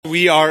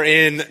we are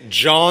in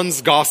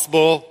John's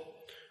Gospel.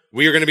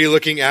 We are going to be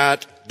looking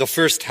at the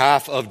first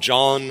half of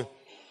John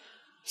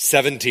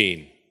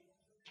 17.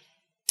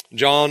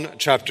 John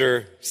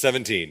chapter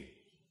 17.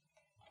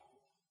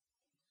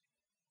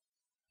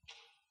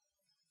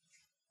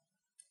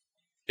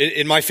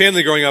 In my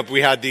family growing up,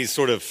 we had these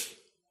sort of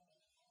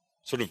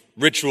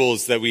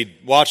rituals that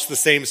we'd watch the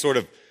same sort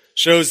of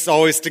shows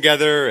always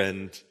together,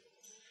 and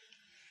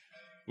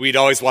we'd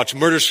always watch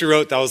Murder, She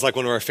Wrote. That was like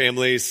one of our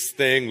family's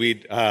thing.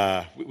 We'd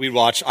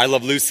watch I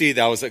Love Lucy.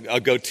 That was a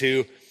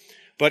go-to.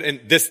 But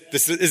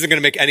this isn't going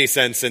to make any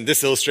sense, and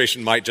this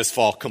illustration might just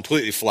fall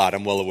completely flat.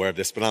 I'm well aware of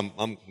this, but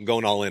I'm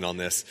going all in on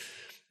this.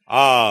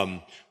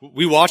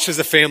 We watched as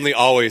a family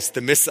always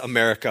the Miss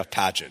America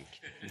pageant.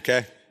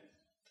 Okay,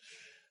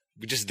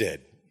 we just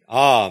did.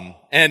 And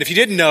if you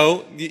didn't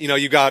know,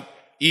 you got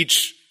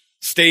each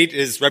state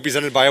is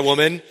represented by a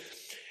woman,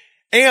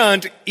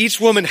 and each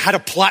woman had a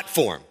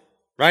platform,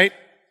 right?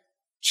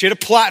 She had a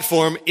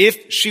platform.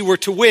 If she were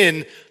to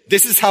win,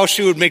 this is how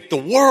she would make the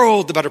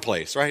world a better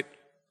place, right?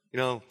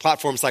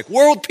 Platforms like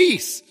world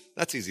peace.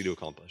 That's easy to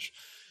accomplish.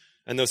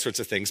 And those sorts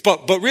of things.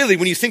 But really,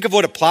 when you think of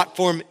what a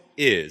platform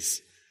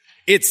is,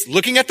 it's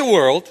looking at the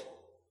world,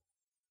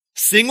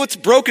 seeing what's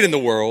broken in the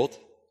world,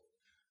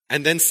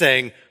 and then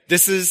saying,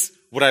 this is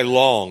what I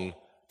long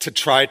to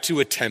try to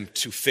attempt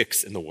to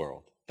fix in the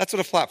world. That's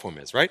what a platform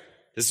is, right?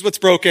 This is what's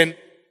broken,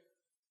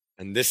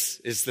 and this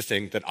is the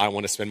thing that I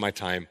want to spend my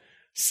time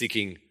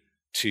seeking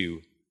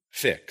to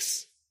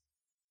fix.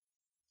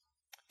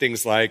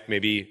 Things like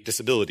maybe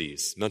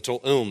disabilities,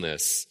 mental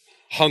illness,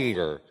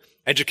 hunger,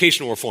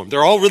 educational reform.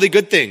 They're all really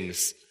good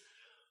things.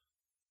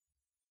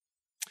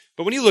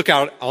 But when you look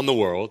out on the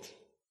world,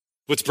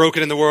 what's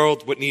broken in the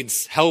world, what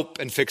needs help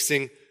and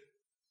fixing,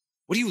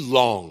 what do you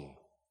long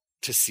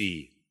to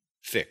see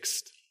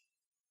fixed?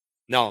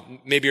 Now,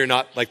 maybe you're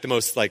not like the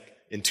most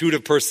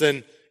intuitive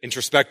person,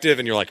 introspective,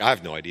 and you're like, I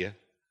have no idea.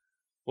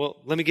 Well,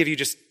 let me give you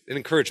just an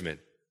encouragement.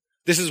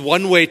 This is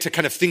one way to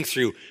kind of think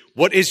through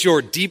what is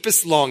your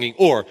deepest longing,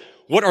 or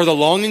what are the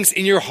longings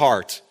in your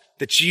heart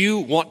that you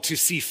want to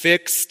see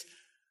fixed.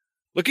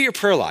 Look at your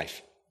prayer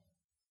life.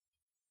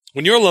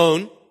 When you're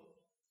alone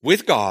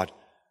with God,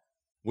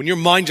 when your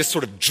mind just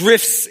sort of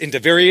drifts into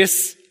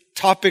various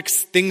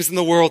topics, things in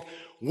the world,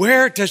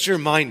 where does your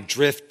mind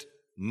drift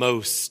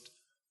most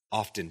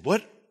often?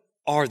 What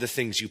are the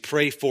things you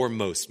pray for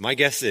most? My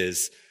guess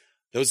is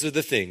those are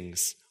the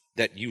things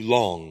that you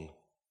long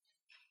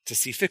to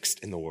see fixed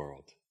in the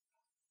world.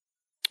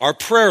 Our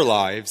prayer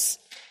lives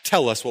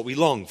tell us what we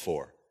long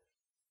for,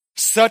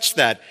 such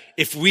that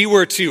if we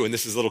were to, and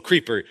this is a little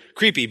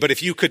creepy, but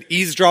if you could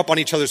eavesdrop on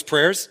each other's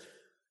prayers,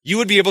 you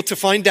would be able to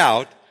find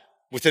out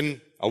within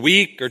a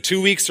week or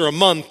 2 weeks or a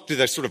month through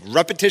the sort of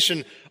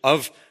repetition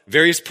of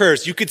various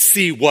prayers, you could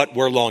see what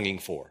we're longing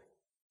for,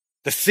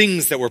 the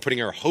things that we're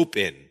putting our hope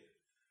in,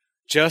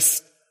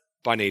 just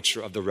by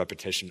nature of the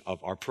repetition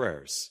of our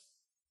prayers.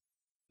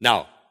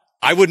 Now,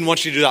 I wouldn't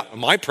want you to do that on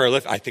my prayer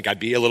life. I think I'd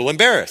be a little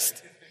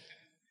embarrassed.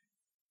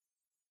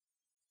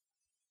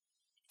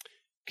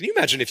 Can you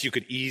imagine if you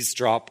could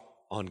eavesdrop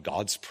on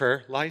God's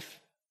prayer life?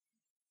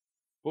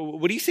 Well,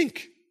 what do you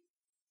think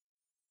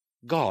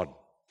God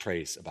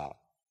prays about?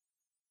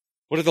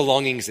 What are the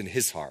longings in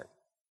his heart?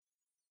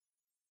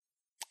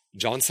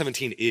 John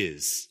 17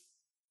 is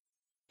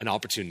an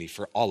opportunity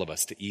for all of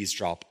us to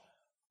eavesdrop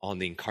on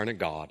the incarnate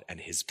God and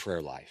his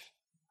prayer life,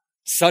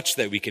 such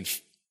that we can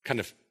kind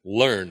of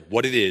learn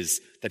what it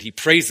is that he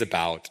prays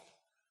about,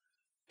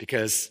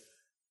 because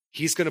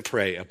he's going to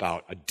pray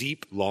about a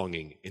deep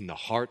longing in the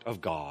heart of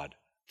God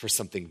for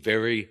something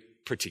very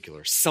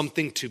particular,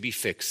 something to be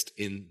fixed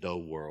in the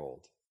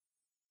world.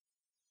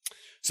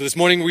 So this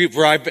morning we've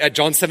arrived at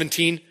John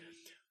 17.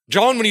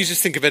 John, when you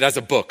just think of it as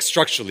a book,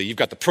 structurally, you've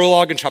got the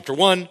prologue in chapter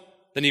 1,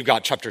 then you've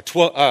got chapter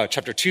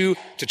 2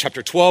 to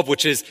chapter 12,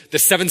 which is the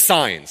 7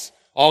 signs,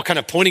 all kind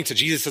of pointing to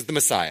Jesus as the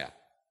Messiah.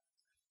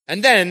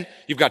 And then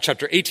you've got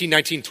chapter 18,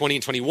 19, 20,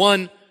 and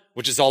 21,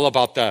 which is all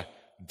about the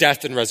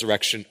death and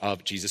resurrection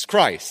of Jesus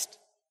Christ.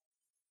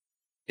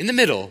 In the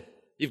middle,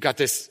 you've got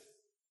this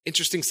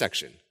interesting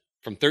section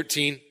from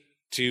 13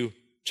 to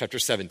chapter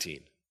 17.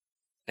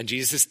 And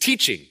Jesus is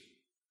teaching,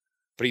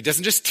 but he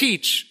doesn't just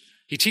teach.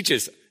 He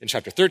teaches in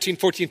chapter 13,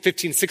 14,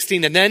 15,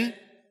 16, and then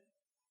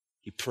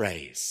he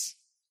prays.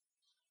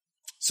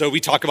 So we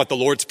talk about the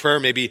Lord's Prayer.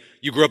 Maybe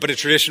you grew up in a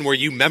tradition where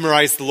you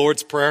memorize the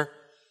Lord's Prayer.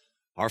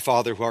 Our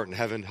Father who art in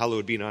heaven,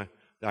 hallowed be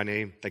thy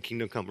name, thy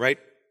kingdom come, right?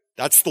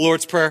 That's the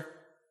Lord's Prayer.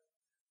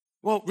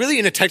 Well, really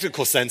in a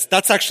technical sense,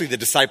 that's actually the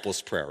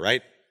disciples' prayer,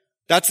 right?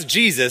 That's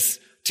Jesus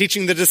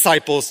teaching the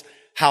disciples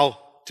how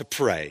to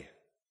pray.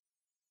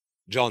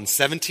 John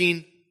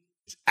 17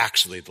 is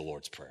actually the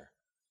Lord's Prayer.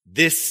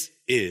 This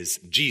is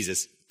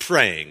Jesus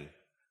praying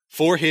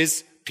for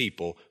his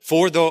people,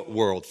 for the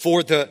world,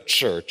 for the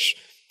church.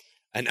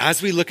 And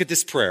as we look at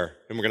this prayer,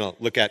 and we're going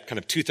to look at kind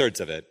of 2/3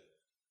 of it,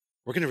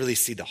 we're going to really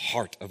see the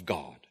heart of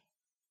God.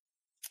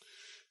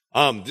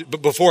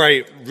 But before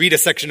I read a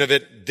section of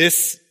it,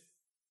 this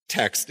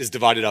text is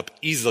divided up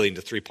easily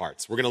into 3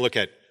 parts. We're going to look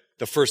at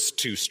the first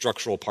two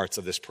structural parts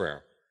of this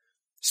prayer.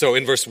 So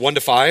in verse 1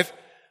 to 5,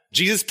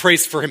 Jesus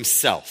prays for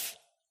himself.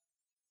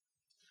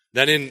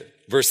 Then in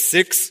verse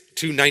 6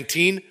 to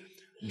 19,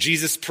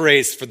 Jesus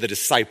prays for the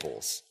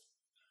disciples.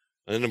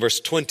 And then in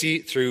verse 20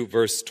 through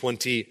verse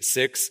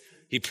 26,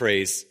 he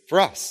prays for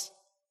us.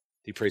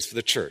 He prays for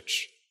the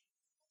church.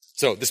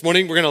 So this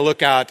morning, we're going to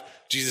look at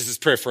Jesus'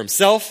 prayer for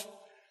himself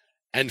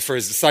and for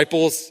his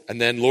disciples. And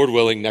then, Lord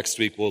willing, next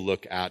week, we'll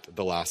look at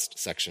the last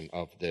section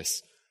of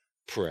this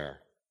prayer.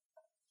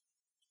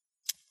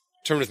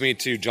 Turn with me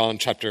to John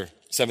chapter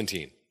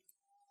 17. I'm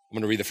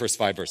going to read the first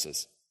 5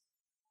 verses.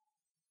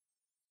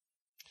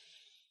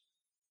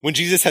 When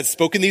Jesus had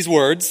spoken these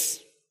words,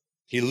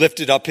 he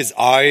lifted up his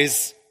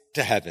eyes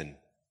to heaven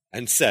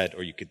and said,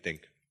 or you could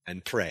think,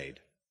 and prayed,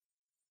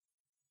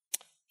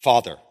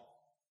 Father,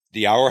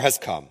 the hour has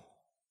come.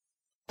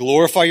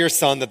 Glorify your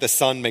Son, that the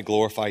Son may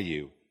glorify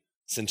you,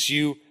 since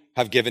you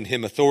have given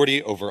him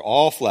authority over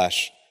all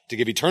flesh to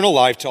give eternal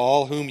life to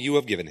all whom you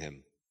have given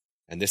him.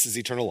 And this is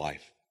eternal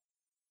life,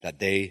 that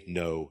they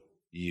know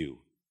you,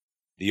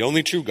 the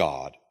only true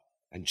God,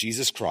 and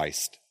Jesus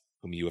Christ,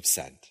 whom you have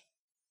sent.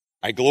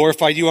 I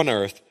glorified you on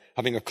earth,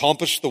 having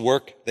accomplished the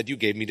work that you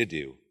gave me to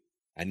do.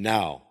 And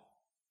now,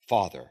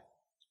 Father,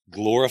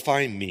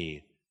 glorify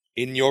me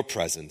in your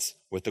presence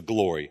with the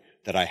glory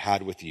that I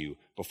had with you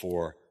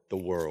before the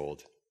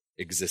world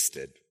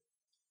existed.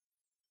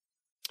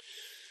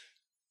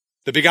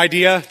 The big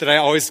idea that I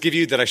always give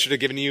you, that I should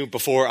have given you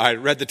before I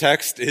read the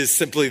text, is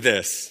simply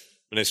this,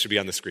 and it should be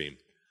on the screen.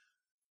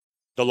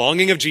 The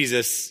longing of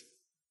Jesus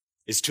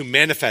is to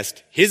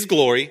manifest his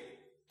glory,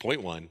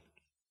 point 1,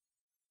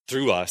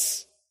 through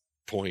us,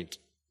 point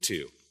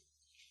 2.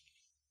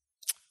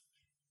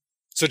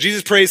 So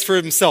Jesus prays for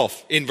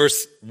himself in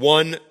verse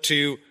 1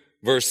 to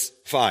verse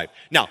 5.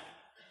 Now,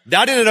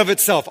 that in and of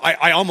itself,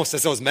 I almost,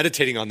 as I was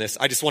meditating on this,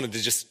 I just wanted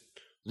to just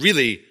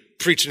really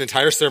preach an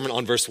entire sermon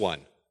on verse 1.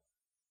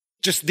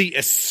 Just the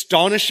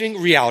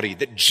astonishing reality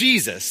that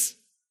Jesus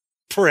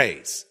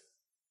prays.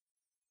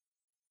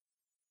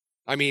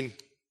 I mean,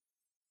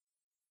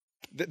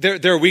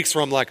 there are weeks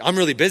where I'm like, I'm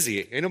really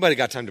busy. Ain't nobody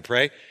got time to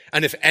pray.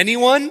 And if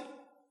anyone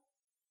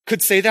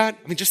could say that,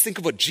 I mean, just think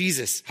of what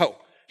Jesus, how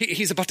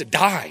he's about to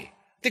die.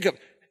 Think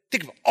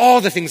of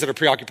all the things that are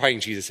preoccupying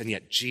Jesus, and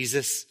yet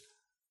Jesus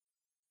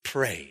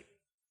prayed.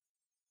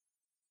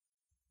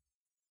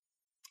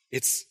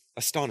 It's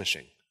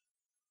astonishing.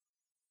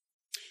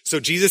 So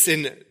Jesus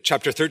in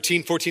chapter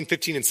 13, 14,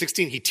 15, and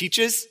 16, he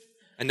teaches,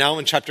 and now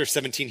in chapter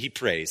 17, he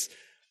prays.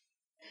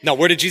 Now,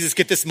 where did Jesus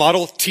get this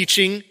model,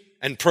 teaching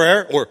and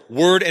prayer, or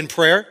word and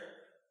prayer?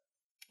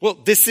 Well,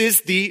 this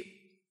is the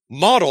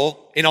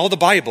model in all the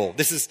Bible.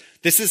 This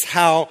is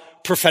how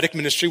prophetic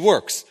ministry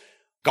works.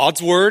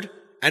 God's word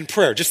and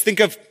prayer. Just think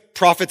of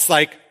prophets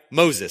like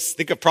Moses.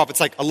 Think of prophets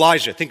like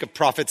Elijah. Think of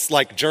prophets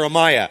like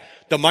Jeremiah,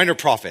 the minor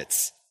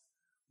prophets.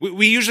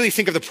 We usually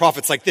think of the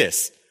prophets like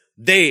this.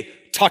 They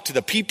talk to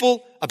the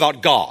people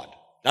about God.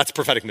 That's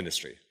prophetic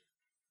ministry.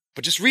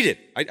 But just read it.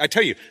 I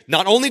tell you,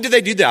 not only did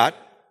they do that,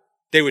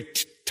 they would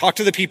talk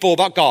to the people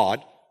about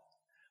God,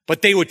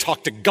 but they would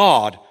talk to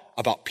God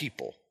about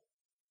people.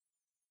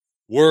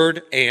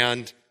 Word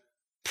and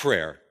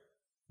prayer.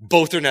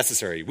 Both are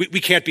necessary.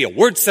 We can't be a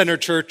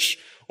word-centered church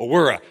or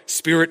we're a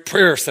spirit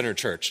prayer-centered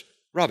church.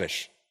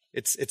 Rubbish.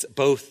 It's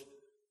both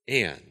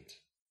and.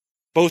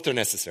 Both are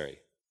necessary.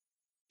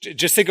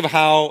 Just think of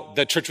how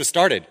the church was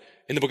started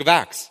in the book of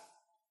Acts.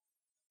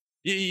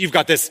 You've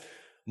got this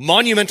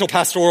monumental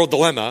pastoral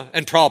dilemma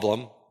and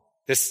problem,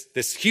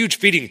 this huge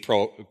feeding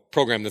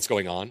program that's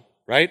going on,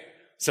 right?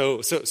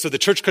 So the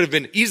church could have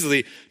been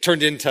easily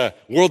turned into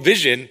World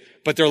Vision,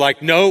 but they're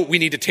like, no, we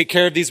need to take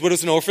care of these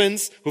widows and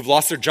orphans who've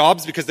lost their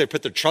jobs because they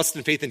put their trust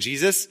and faith in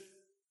Jesus.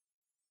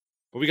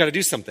 But we got to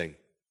do something.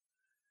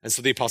 And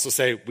so the apostles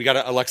say, we got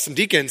to elect some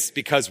deacons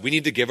because we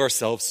need to give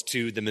ourselves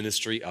to the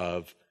ministry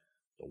of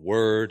the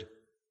word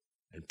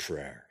and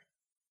prayer.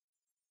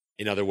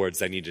 In other words,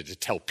 they needed to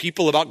tell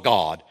people about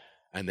God,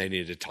 and they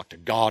needed to talk to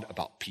God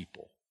about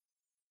people.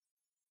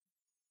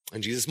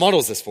 And Jesus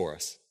models this for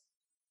us.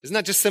 Isn't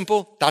that just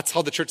simple? That's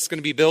how the church is going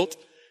to be built.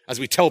 As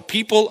we tell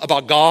people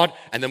about God,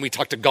 and then we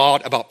talk to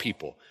God about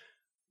people.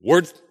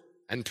 Word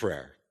and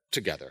prayer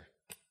together.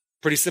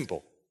 Pretty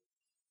simple.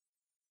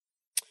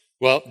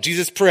 Well,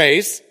 Jesus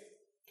prays,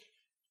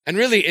 and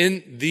really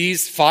in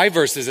these 5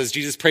 verses, as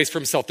Jesus prays for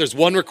himself, there's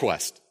one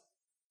request,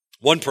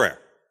 one prayer.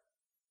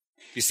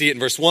 You see it in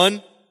verse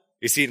 1,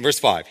 you see it in verse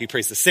 5. He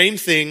prays the same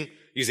thing,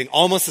 using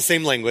almost the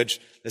same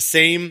language, the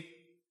same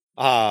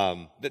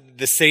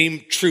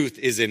truth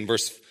is in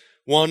verse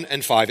 1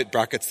 and 5. It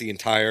brackets the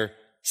entire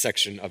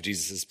section of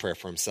Jesus' prayer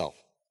for himself.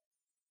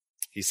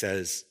 He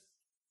says,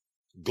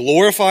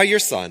 glorify your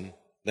Son.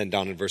 Then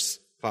down in verse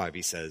 5,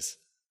 he says,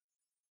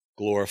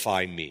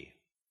 glorify me.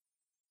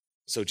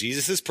 So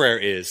Jesus' prayer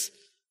is,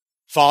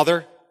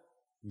 Father,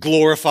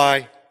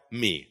 glorify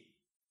me.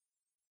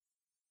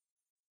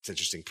 It's an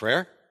interesting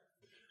prayer.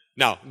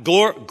 Now,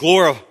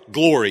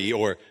 glory,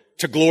 or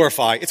to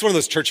glorify, it's one of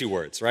those churchy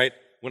words, right?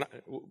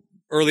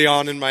 early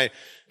on in my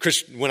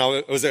Christian, when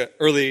I was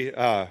early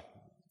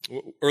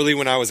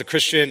when I was a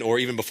Christian, or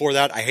even before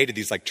that, I hated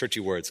these like churchy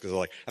words because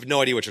I have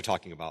no idea what you're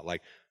talking about.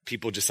 Like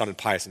people just sounded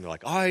pious and they're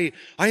like, I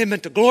am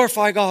meant to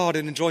glorify God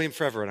and enjoy him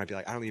forever. And I'd be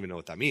like, I don't even know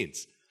what that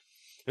means.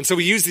 And so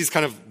we use these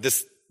kind of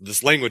this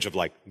language of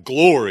like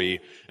glory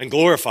and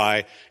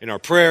glorify in our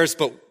prayers,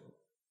 but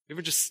we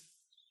ever just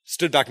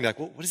stood back and be like,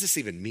 well, what does this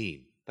even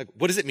mean? Like,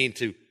 what does it mean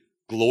to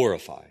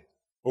glorify?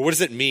 Or what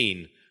does it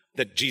mean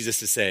that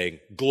Jesus is saying,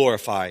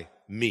 glorify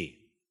me?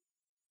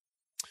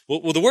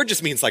 Well, the word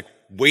just means like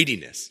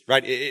weightiness,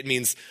 right? It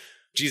means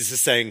Jesus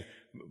is saying,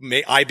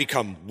 may I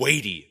become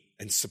weighty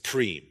and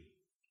supreme.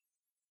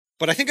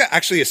 But I think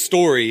actually a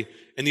story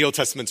in the Old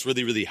Testament is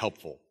really, really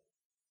helpful.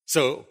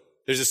 So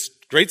there's this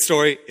great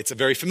story. It's a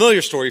very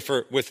familiar story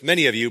with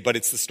many of you, but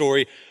it's the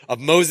story of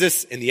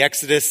Moses in the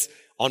Exodus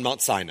on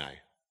Mount Sinai.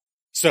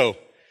 So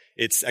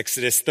it's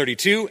Exodus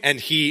 32, and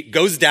he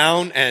goes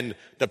down, and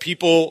the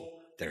people,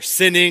 they're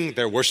sinning,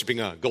 they're worshiping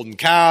a golden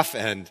calf,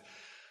 and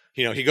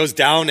he goes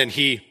down and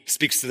he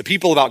speaks to the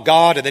people about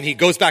God, and then he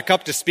goes back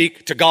up to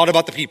speak to God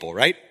about the people,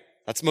 right?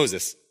 That's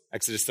Moses.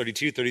 Exodus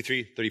 32,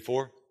 33,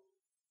 34.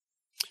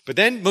 But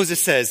then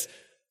Moses says,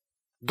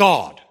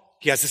 God,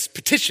 he has this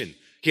petition.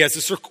 He has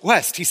this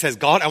request. He says,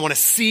 God, I want to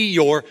see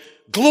your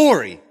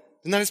glory.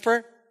 Isn't that his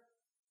prayer?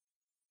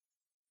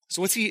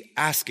 So what's he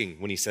asking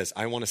when he says,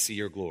 I want to see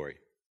your glory?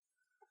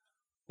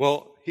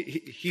 Well,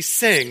 he's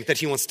saying that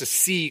he wants to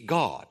see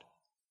God.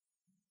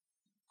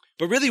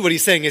 But really what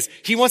he's saying is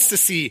he wants to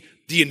see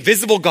the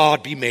invisible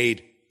God be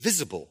made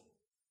visible.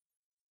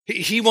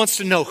 He wants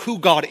to know who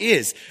God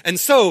is. And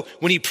so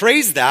when he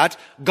prays that,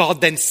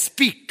 God then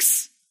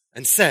speaks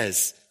and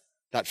says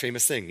that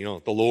famous thing,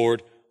 the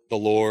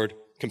Lord,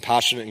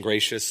 compassionate and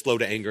gracious, slow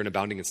to anger and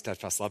abounding in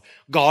steadfast love.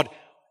 God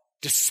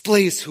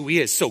displays who he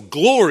is. So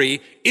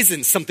glory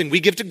isn't something we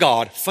give to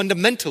God.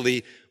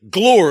 Fundamentally,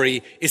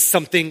 glory is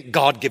something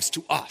God gives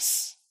to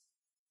us.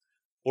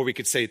 Or we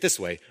could say it this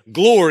way.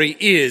 Glory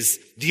is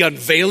the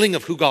unveiling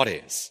of who God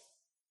is.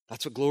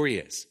 That's what glory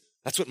is.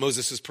 That's what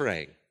Moses is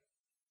praying.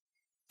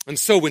 And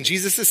so when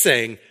Jesus is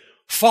saying,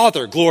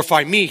 Father,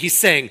 glorify me, he's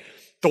saying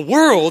the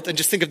world, and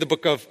just think of the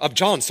book of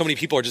John, so many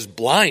people are just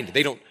blind.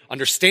 They don't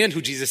understand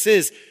who Jesus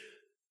is.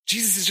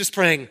 Jesus is just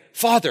praying,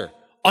 Father,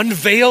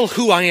 unveil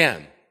who I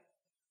am.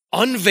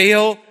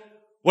 Unveil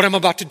what I'm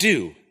about to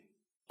do.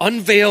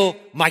 Unveil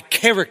my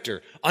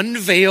character.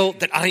 Unveil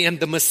that I am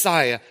the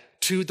Messiah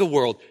to the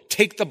world.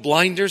 Take the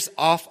blinders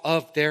off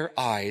of their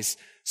eyes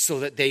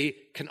so that they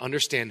can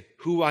understand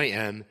who I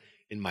am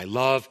in my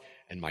love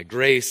and my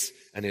grace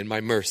and in my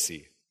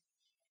mercy.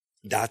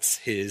 That's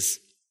his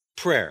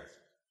prayer.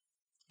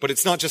 But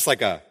it's not just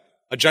like a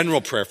general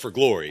prayer for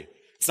glory.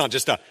 It's not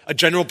just a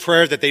general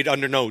prayer that they'd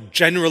know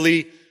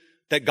generally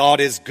that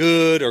God is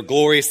good or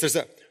glorious.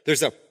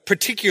 There's a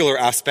particular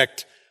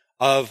aspect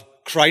of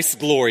Christ's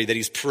glory that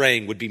he's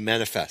praying would be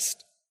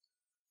manifest.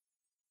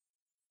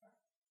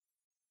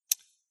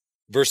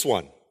 Verse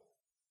 1.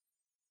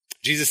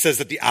 Jesus says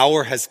that the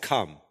hour has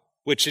come,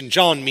 which in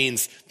John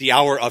means the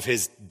hour of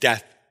his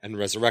death and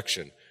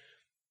resurrection.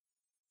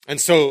 And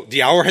so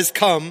the hour has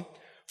come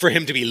for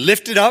him to be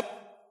lifted up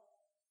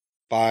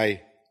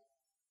by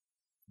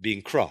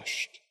being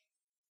crushed,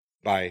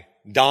 by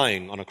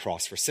dying on a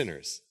cross for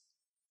sinners.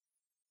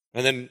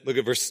 And then look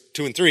at verse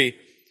 2 and 3.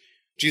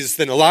 Jesus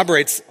then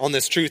elaborates on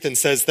this truth and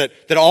says that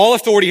all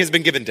authority has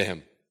been given to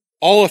him.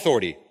 All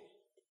authority.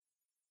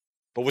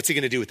 But what's he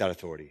going to do with that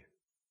authority?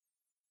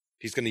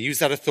 He's going to use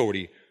that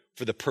authority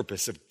for the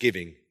purpose of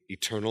giving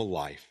eternal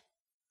life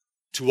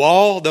to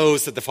all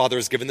those that the Father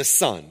has given the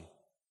Son.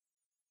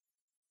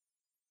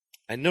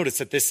 And notice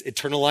that this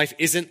eternal life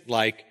isn't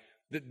like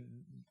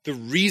the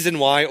reason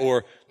why,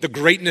 or the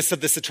greatness of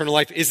this eternal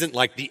life isn't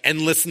like the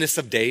endlessness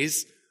of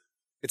days.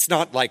 It's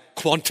not like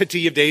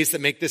quantity of days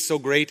that make this so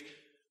great.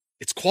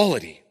 It's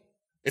quality.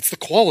 It's the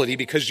quality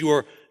because you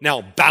are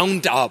now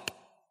bound up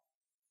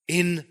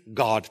in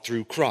God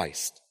through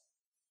Christ.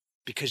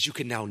 Because you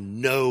can now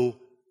know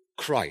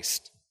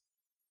Christ.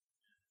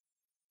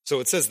 So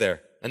it says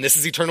there, and this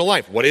is eternal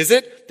life. What is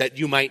it? That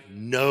you might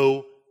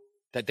know,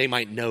 that they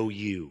might know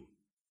you.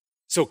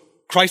 So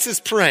Christ is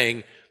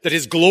praying that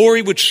his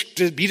glory would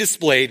be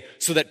displayed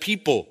so that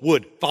people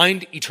would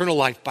find eternal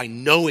life by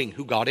knowing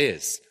who God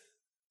is.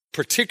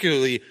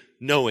 Particularly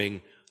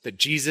knowing that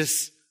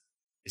Jesus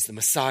is the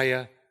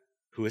Messiah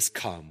who has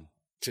come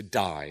to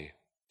die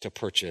to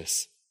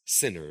purchase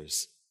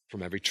sinners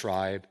from every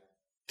tribe,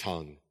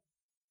 tongue,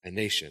 and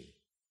nation.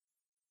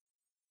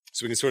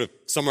 So we can sort of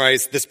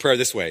summarize this prayer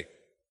this way.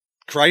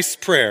 Christ's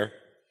prayer,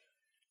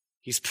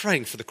 he's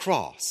praying for the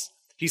cross.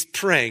 He's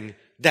praying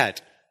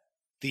that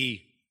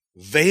the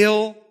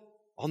veil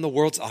on the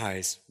world's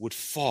eyes would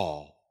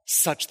fall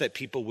such that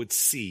people would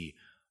see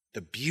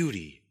the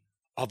beauty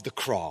of the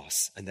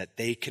cross and that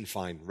they can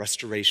find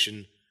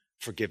restoration,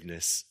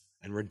 forgiveness,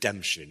 and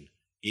redemption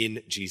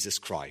in Jesus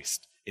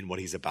Christ in what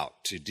he's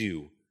about to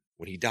do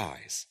when he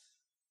dies.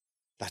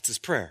 That's his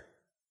prayer.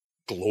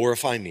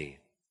 Glorify me.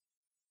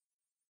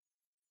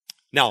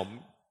 Now,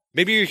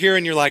 maybe you're here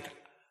and you're like,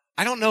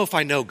 I don't know if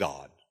I know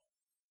God.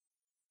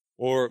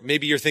 Or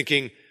maybe you're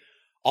thinking,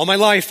 all my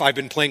life I've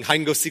been playing hide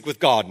and go seek with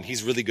God and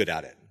he's really good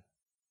at it.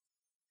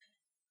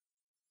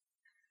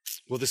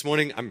 Well, this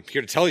morning I'm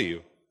here to tell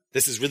you,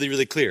 this is really,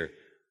 really clear.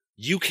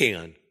 You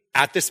can,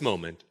 at this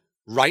moment,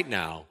 right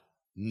now,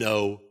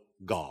 know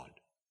God.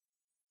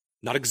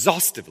 Not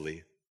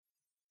exhaustively,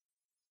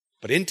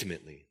 but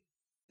intimately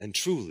and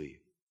truly.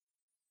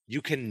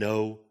 You can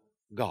know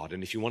God.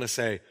 And if you want to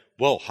say,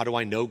 well, how do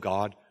I know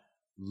God?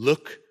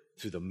 Look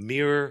through the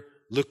mirror,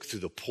 look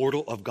through the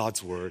portal of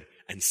God's word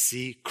and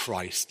see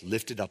Christ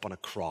lifted up on a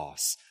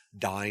cross,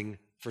 dying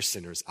for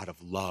sinners out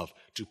of love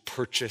to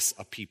purchase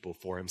a people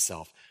for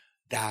himself.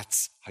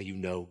 That's how you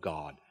know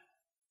God.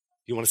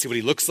 You want to see what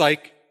he looks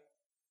like?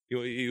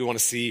 You want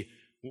to see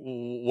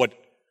what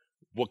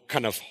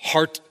kind of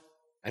heart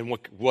and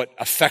what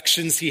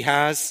affections he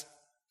has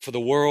for the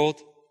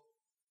world?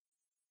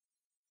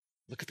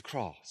 Look at the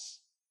cross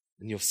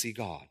and you'll see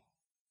God.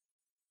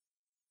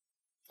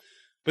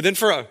 But then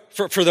for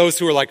those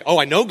who are like, oh,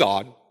 I know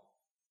God,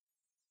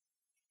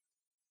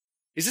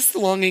 is this the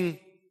longing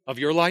of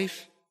your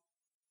life?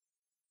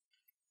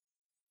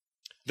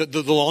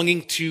 The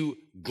longing to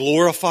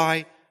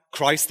glorify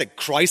Christ, that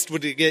Christ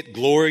would get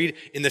gloried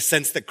in the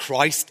sense that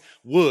Christ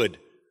would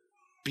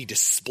be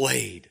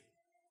displayed,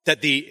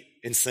 that the,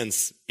 in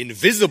sense,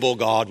 invisible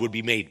God would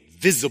be made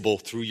visible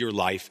through your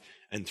life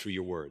and through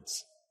your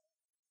words.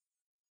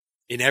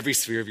 In every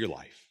sphere of your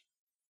life.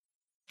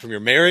 From your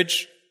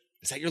marriage,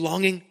 is that your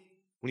longing?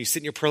 When you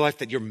sit in your prayer life,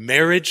 that your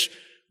marriage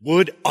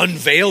would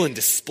unveil and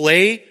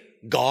display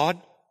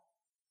God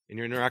in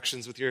your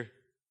interactions with your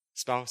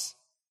spouse?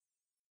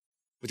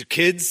 With your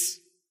kids?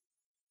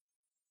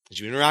 As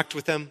you interact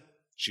with them,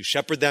 as you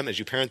shepherd them, as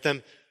you parent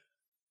them,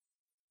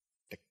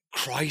 that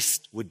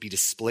Christ would be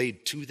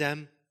displayed to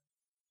them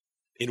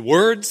in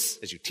words,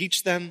 as you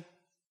teach them,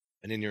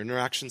 and in your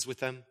interactions with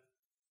them.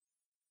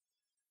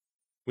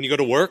 When you go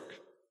to work,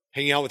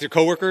 hanging out with your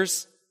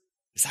coworkers,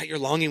 is that your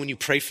longing when you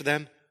pray for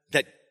them?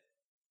 That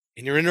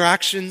in your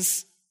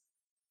interactions,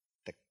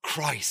 that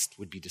Christ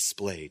would be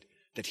displayed,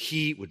 that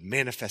he would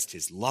manifest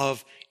his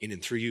love in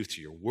and through you,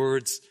 through your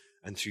words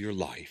and through your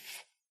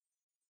life.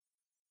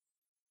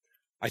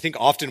 I think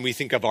often we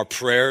think of our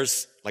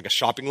prayers like a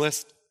shopping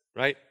list,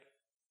 right?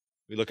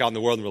 We look out in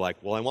the world and we're like,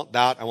 well, I want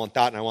that,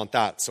 and I want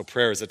that. So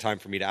prayer is a time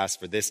for me to ask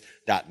for this,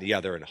 that, and the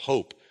other, and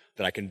hope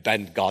that I can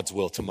bend God's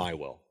will to my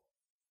will.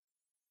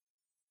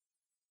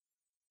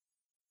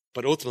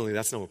 But ultimately,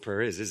 that's not what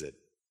prayer is it?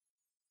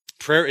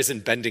 Prayer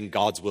isn't bending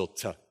God's will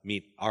to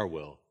meet our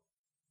will.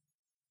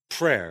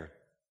 Prayer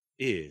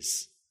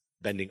is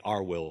bending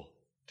our will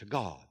to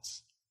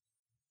God's.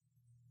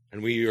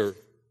 And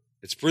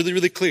it's really,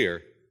 really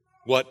clear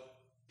what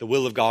the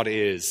will of God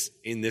is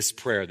in this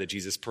prayer that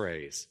Jesus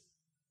prays.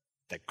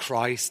 That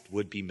Christ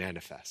would be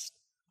manifest.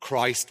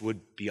 Christ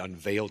would be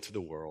unveiled to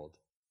the world.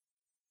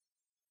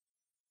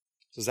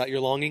 So is that your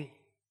longing?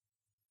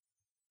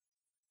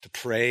 To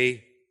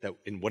pray that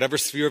in whatever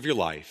sphere of your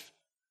life,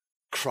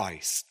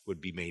 Christ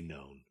would be made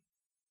known.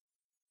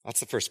 That's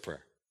the first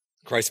prayer.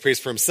 Christ prays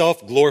for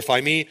himself, glorify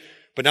me.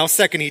 But now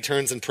second, he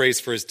turns and prays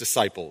for his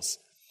disciples.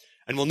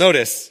 And we'll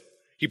notice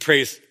he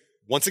prays,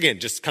 once again,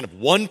 just kind of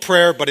one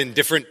prayer, but in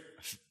different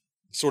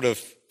sort of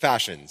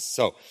fashions.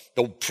 So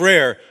the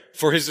prayer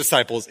for his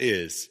disciples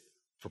is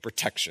for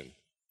protection.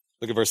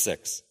 Look at verse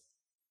 6.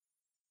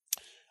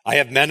 I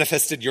have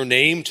manifested your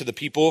name to the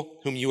people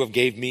whom you have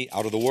gave me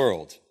out of the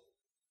world.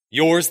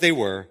 Yours they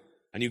were,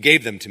 and you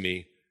gave them to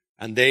me,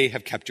 and they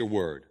have kept your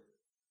word.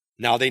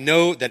 Now they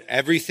know that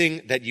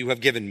everything that you have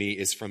given me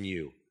is from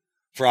you.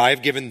 For I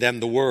have given them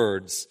the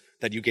words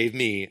that you gave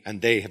me,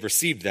 and they have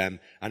received them,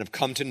 and have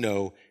come to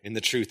know in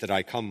the truth that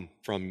I come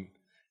from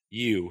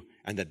you,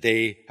 and that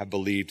they have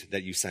believed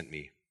that you sent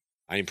me.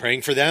 I am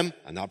praying for them.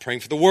 I'm not praying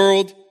for the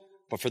world,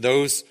 but for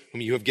those whom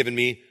you have given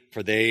me,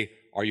 for they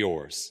are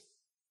yours.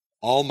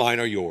 All mine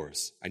are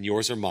yours, and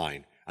yours are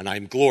mine, and I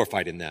am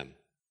glorified in them.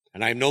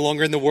 And I am no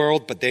longer in the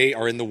world, but they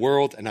are in the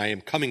world, and I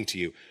am coming to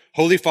you.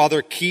 Holy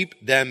Father,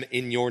 keep them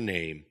in your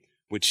name,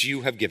 which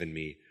you have given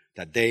me,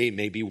 that they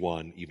may be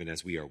one, even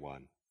as we are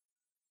one.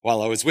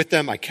 While I was with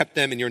them, I kept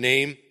them in your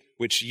name,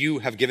 which you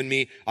have given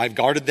me. I have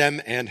guarded them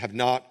and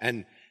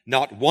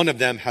not one of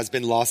them has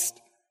been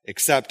lost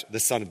except the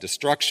son of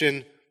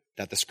destruction,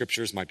 that the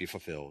scriptures might be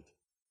fulfilled.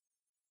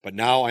 But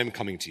now I am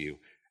coming to you,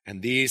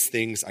 and these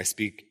things I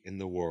speak in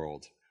the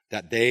world,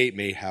 that they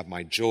may have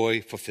my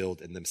joy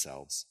fulfilled in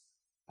themselves.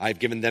 I have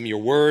given them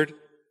your word,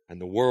 and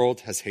the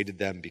world has hated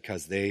them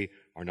because they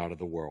are not of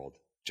the world,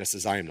 just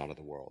as I am not of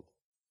the world.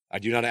 I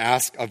do not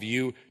ask of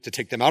you to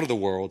take them out of the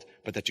world,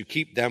 but that you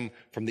keep them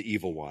from the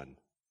evil one.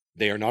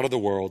 They are not of the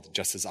world,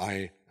 just as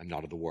I am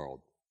not of the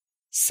world.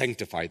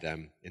 Sanctify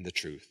them in the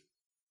truth.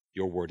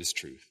 Your word is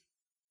truth.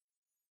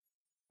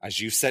 As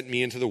you sent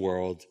me into the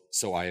world,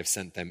 so I have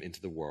sent them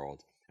into the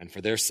world. And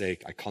for their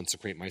sake, I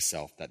consecrate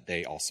myself, that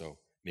they also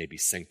may be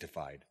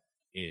sanctified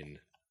in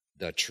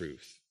the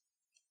truth.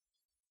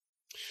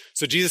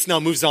 So Jesus now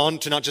moves on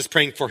to not just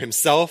praying for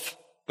himself,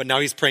 but now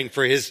he's praying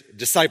for his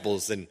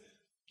disciples. And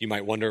You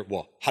might wonder,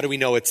 well, how do we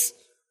know it's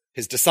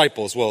his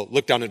disciples? Well,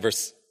 look down at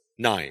verse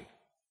 9.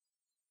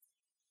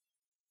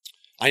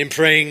 I am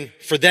praying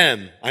for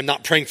them. I'm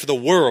not praying for the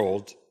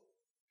world,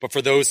 but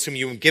for those whom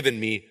you have given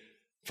me,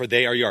 for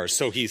they are yours.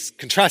 So he's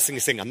contrasting.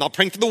 He's saying, I'm not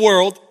praying for the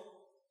world,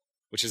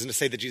 which isn't to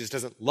say that Jesus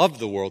doesn't love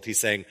the world. He's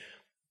saying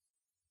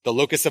the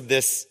locus of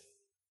this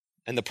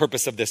and the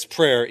purpose of this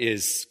prayer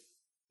is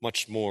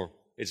much more,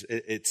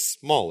 it's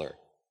smaller.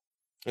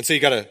 And so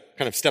you got to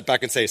kind of step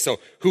back and say, so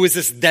who is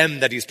this them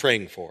that he's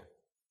praying for?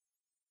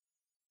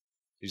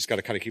 You just got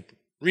to kind of keep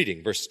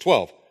reading. Verse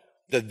 12.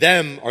 The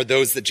them are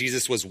those that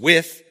Jesus was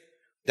with,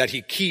 that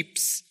he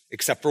keeps,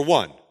 except for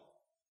one,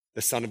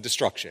 the son of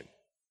destruction,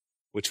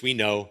 which we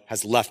know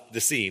has left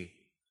the scene,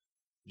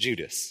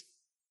 Judas.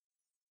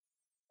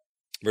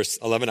 Verse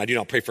 11, I do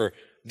not pray for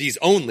these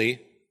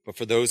only, but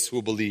for those who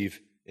will believe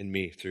in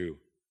me through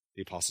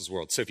the apostles'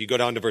 word. So if you go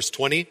down to verse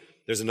 20,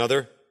 there's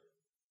another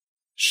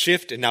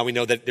shift, and now we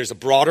know that there's a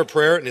broader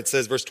prayer, and it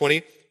says, verse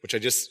 20, which I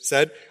just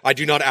said, I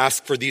do not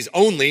ask for these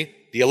only,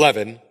 the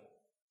 11,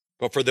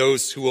 but for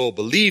those who will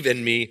believe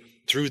in me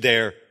through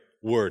their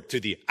word, through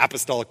the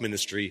apostolic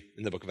ministry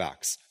in the book of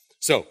Acts.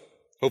 So,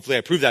 hopefully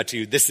I proved that to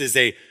you. This is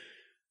a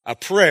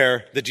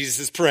prayer that Jesus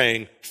is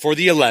praying for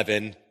the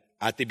 11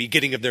 at the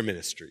beginning of their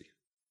ministry.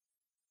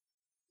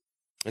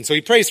 And so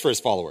he prays for his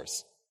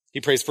followers.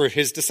 He prays for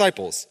his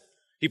disciples.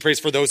 He prays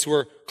for those who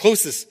are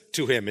closest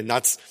to him, and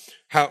that's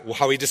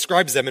how he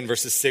describes them in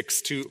verses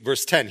 6 to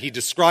verse 10. He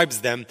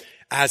describes them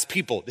as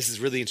people. This is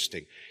really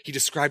interesting. He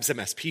describes them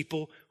as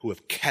people who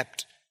have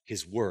kept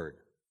his word.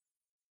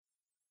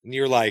 And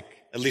you're like,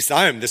 at least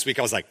I am this week,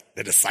 I was like,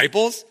 the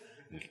disciples?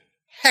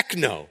 Heck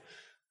no.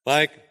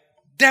 Like,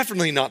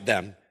 definitely not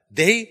them.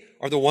 They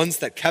are the ones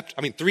that kept,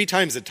 3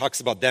 times it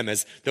talks about them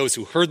as those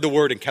who heard the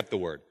word and kept the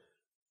word.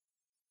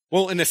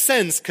 Well, in a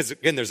sense, because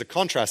again, there's a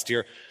contrast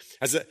here,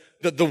 as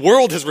the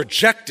world has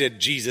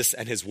rejected Jesus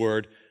and his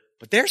word,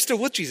 but they're still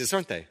with Jesus,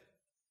 aren't they?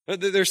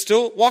 They're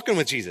still walking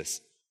with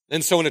Jesus.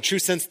 And so in a true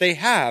sense, they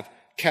have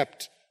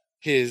kept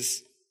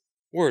his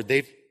word.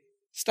 They've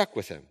stuck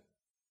with him.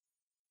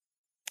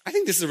 I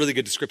think this is a really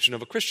good description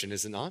of a Christian,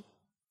 is it not?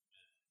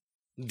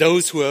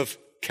 Those who have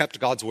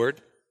kept God's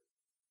word.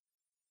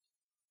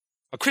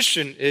 A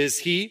Christian is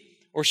he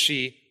or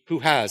she who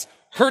has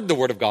heard the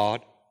word of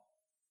God,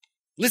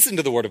 listened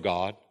to the word of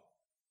God,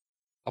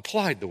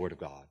 applied the word of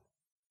God.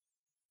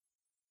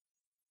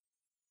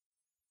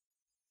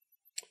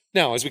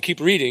 Now, as we keep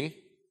reading,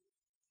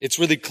 it's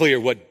really clear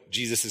what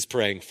Jesus is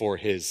praying for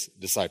his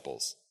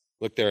disciples.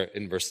 Look there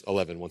in verse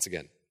 11 once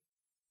again.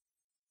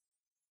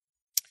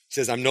 He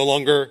says, I'm no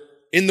longer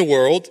in the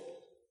world.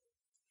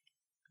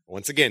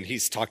 Once again,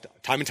 he's talked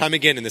time and time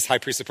again in this high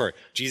priestly prayer.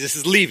 Jesus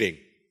is leaving.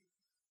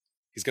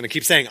 He's going to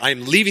keep saying, I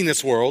am leaving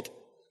this world.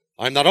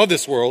 I'm not of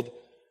this world,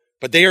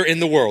 but they are in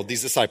the world,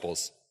 these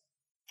disciples.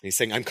 And he's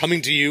saying, I'm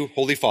coming to you,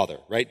 Holy Father,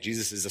 right?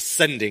 Jesus is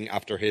ascending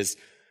after his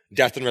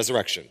death and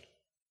resurrection.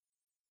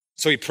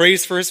 So he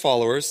prays for his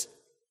followers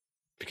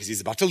because he's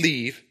about to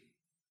leave.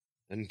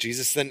 And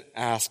Jesus then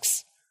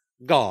asks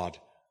God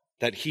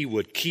that he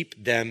would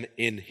keep them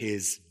in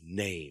his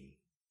name.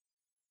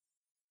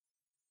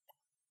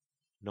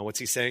 Know what's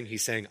he saying?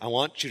 He's saying, I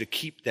want you to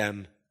keep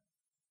them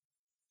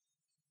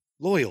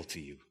loyal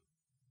to you.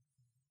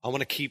 I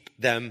want to keep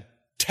them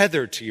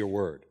tethered to your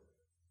word.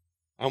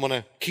 I want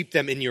to keep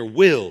them in your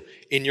will,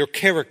 in your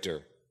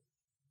character.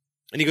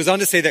 And he goes on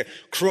to say that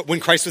when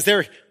Christ was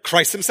there,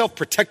 Christ himself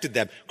protected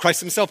them.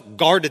 Christ himself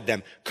guarded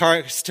them.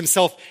 Christ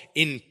himself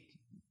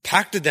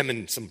impacted them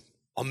in some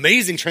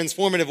amazing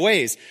transformative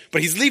ways.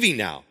 But he's leaving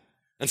now.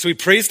 And so he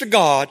prays to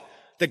God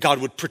that God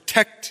would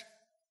protect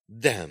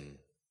them.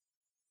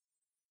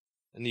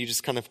 And you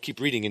just kind of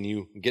keep reading and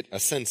you get a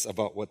sense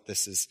about what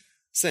this is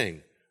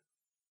saying.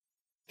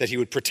 That he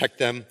would protect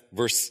them.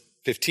 Verse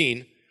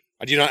 15.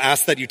 I do not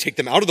ask that you take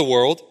them out of the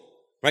world,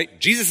 right?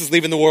 Jesus is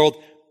leaving the world,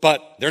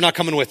 but they're not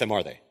coming with him,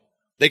 are they?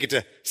 They get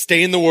to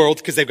stay in the world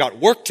because they've got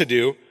work to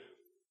do.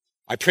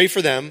 I pray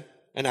for them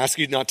and ask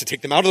you not to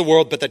take them out of the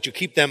world, but that you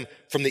keep them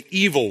from the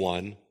evil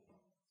one.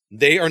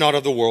 They are not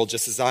of the world,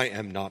 just as I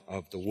am not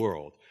of the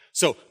world.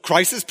 So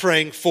Christ is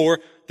praying for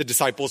the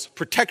disciples'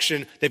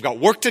 protection. They've got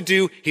work to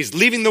do. He's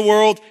leaving the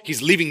world.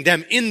 He's leaving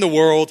them in the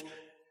world.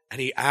 And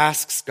he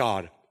asks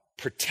God,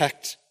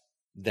 protect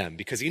them,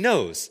 because he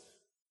knows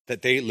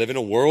that they live in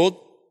a world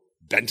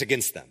bent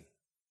against them.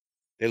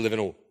 They live in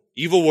an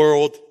evil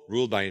world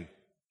ruled by an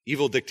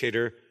evil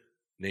dictator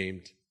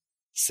named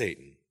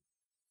Satan.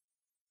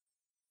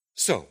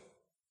 So,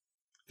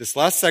 this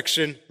last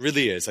section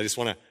really is, I just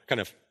want to kind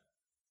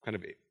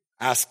of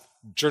ask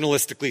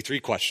journalistically 3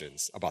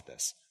 questions about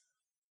this.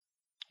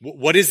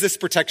 What is this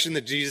protection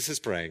that Jesus is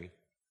praying?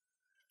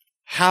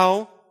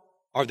 How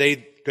are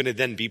they going to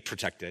then be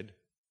protected?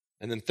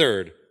 And then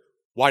third,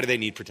 why do they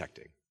need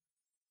protecting?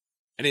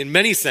 And in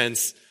many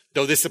sense,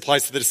 though this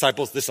applies to the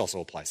disciples, this also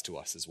applies to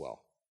us as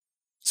well.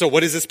 So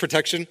what is this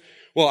protection?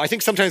 Well, I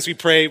think sometimes we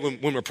pray when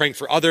we're praying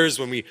for others,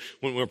 when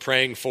we're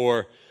praying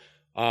for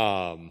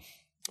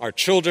our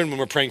children, when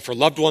we're praying for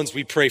loved ones,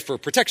 we pray for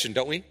protection,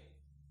 don't we?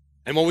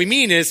 And what we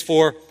mean is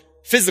for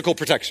physical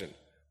protection.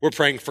 We're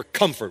praying for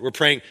comfort. We're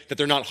praying that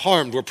they're not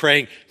harmed. We're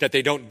praying that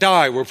they don't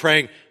die. We're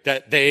praying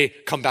that they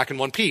come back in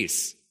one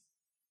piece.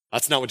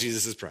 That's not what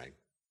Jesus is praying.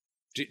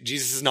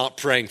 Jesus is not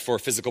praying for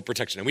physical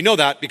protection. And we know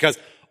that because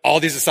all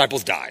these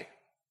disciples die.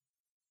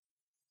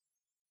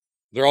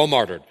 They're all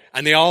martyred.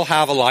 And they all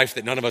have a life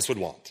that none of us would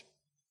want.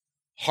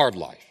 Hard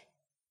life.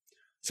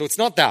 So it's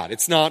not that.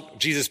 It's not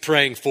Jesus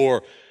praying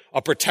for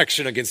a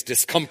protection against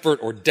discomfort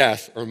or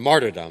death or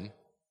martyrdom.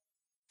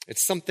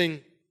 It's something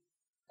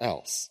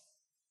else.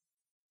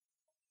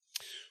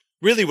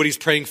 Really what he's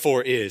praying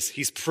for is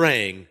he's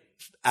praying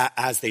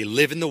as they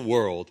live in the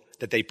world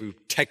that they be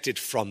protected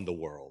from the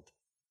world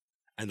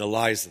and the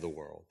lies of the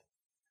world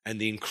and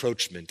the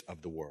encroachment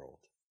of the world.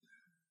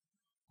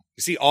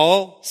 You see,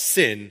 all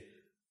sin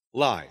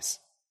lies.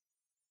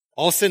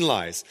 All sin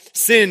lies.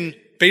 Sin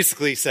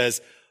basically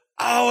says,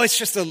 oh, it's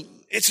just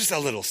a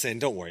little sin.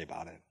 Don't worry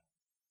about it.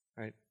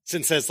 Right?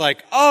 Sin says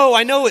like, oh,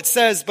 I know it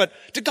says, but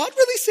did God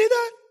really say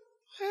that?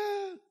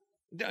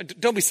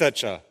 Don't be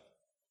such a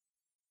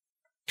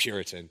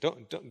Puritan.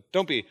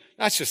 Don't be,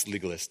 that's just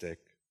legalistic.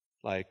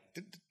 Like,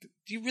 do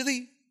you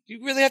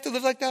really have to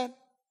live like that?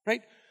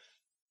 Right?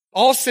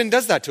 All sin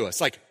does that to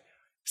us. Like,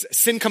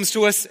 sin comes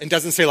to us and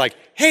doesn't say like,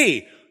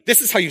 hey,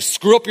 this is how you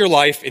screw up your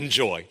life,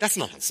 enjoy. That's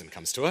not how sin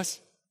comes to us.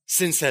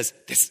 Sin says,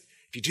 if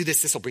you do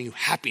this, this will bring you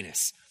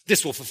happiness.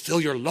 This will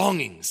fulfill your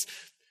longings.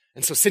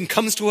 And so sin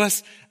comes to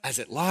us as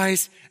it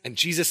lies, and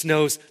Jesus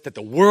knows that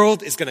the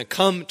world is going to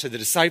come to the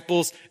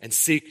disciples and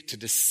seek to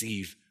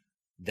deceive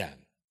them.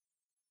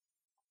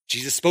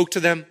 Jesus spoke to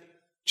them.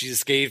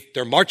 Jesus gave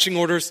their marching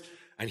orders,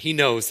 and he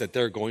knows that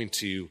they're going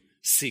to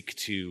seek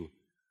to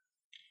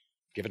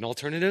give an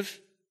alternative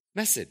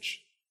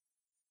message.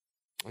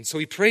 And so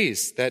he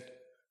prays that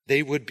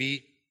they would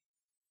be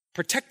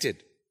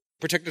protected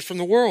from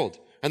the world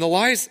and the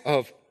lies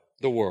of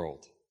the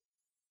world.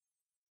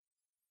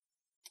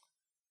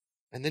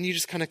 And then you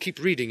just kind of keep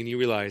reading and you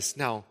realize,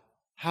 now,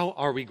 how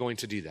are we going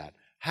to do that?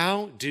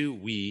 How do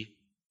we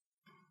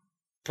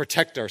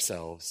protect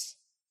ourselves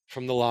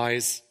from the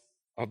lies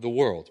of the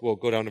world? We'll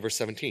go down to verse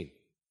 17.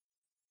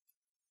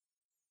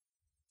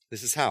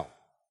 This is how.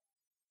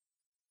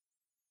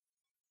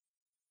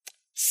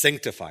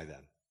 Sanctify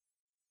them.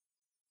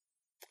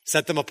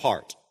 Set them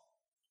apart.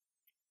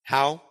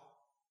 How?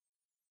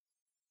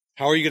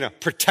 How are you going to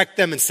protect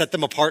them and set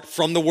them apart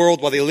from the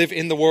world while they live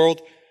in the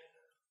world?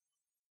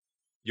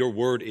 Your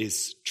word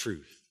is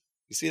truth.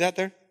 You see that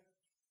there?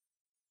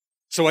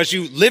 So as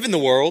you live in the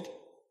world,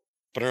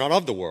 but are not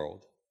of the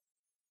world,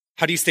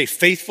 how do you stay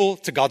faithful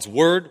to God's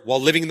word while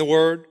living in the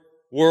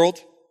world?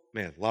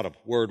 Man, a lot of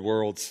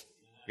worlds.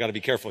 You got to be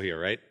careful here,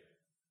 right?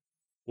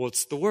 Well,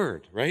 it's the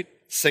word, right?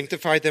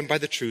 Sanctify them by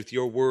the truth.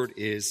 Your word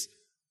is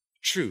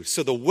true.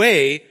 So the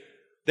way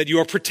that you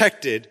are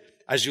protected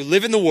as you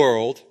live in the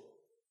world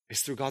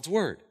is through God's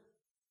word.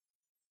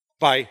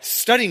 By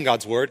studying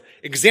God's word,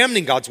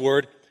 examining God's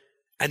word,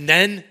 and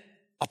then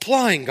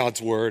applying God's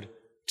word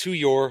to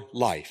your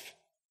life.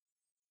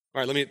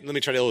 All right, let me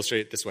try to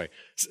illustrate it this way.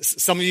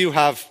 Some of you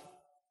have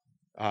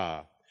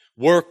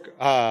work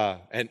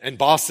and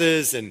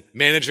bosses and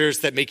managers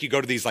that make you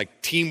go to these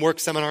like teamwork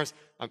seminars.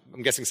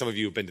 I'm guessing some of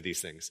you have been to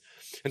these things.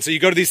 And so you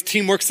go to these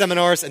teamwork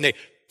seminars and they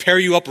pair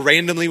you up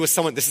randomly with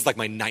someone. This is like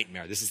my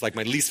nightmare. This is like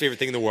my least favorite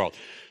thing in the world.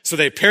 So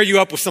they pair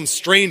you up with some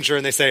stranger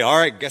and they say, all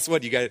right, guess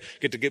what? You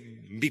get to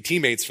be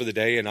teammates for the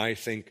day. And I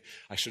think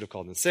I should have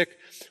called in sick.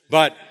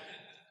 But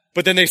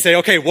then they say,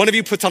 okay, one of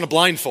you puts on a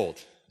blindfold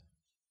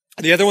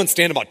and the other one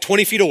stand about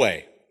 20 feet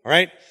away. All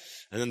right.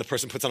 And then the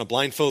person puts on a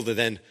blindfold and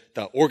then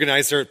the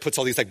organizer puts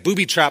all these like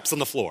booby traps on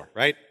the floor.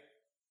 Right.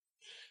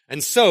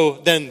 And so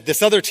then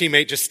this other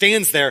teammate just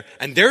stands there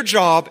and their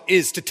job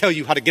is to tell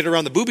you how to get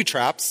around the booby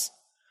traps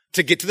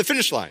to get to the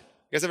finish line.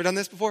 You guys ever done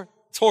this before?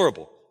 It's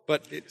horrible,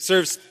 but it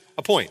serves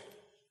a point.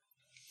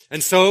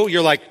 And so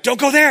you're like, don't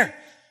go there.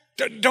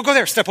 Don't go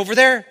there. Step over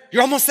there.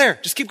 You're almost there.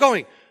 Just keep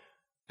going.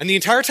 And the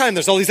entire time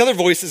there's all these other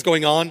voices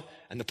going on.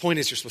 And the point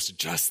is you're supposed to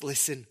just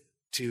listen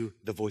to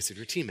the voice of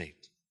your teammate.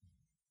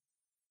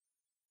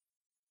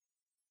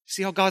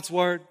 See how God's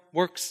word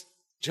works?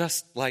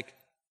 Just like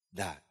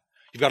that.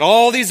 You've got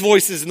all these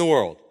voices in the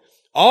world.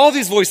 All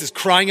these voices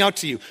crying out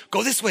to you.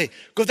 Go this way.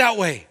 Go that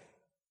way.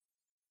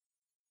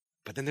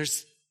 But then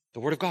there's the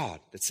word of God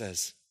that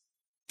says,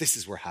 this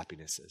is where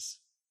happiness is.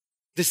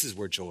 This is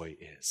where joy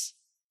is.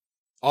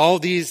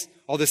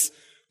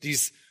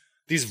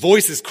 These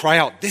voices cry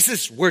out, this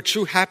is where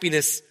true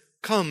happiness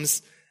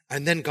comes.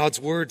 And then God's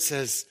word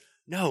says,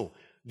 no,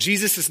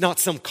 Jesus is not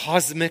some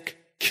cosmic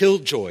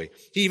killjoy.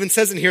 He even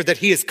says in here that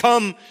he has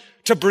come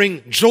to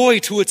bring joy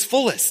to its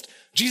fullest.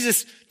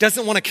 Jesus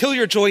doesn't want to kill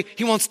your joy.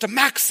 He wants to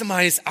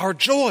maximize our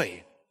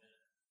joy.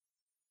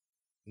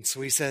 And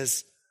so he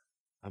says,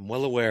 I'm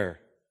well aware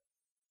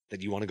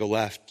that you want to go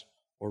left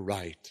or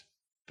right,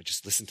 but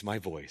just listen to my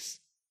voice.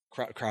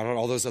 Crowd out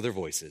all those other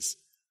voices.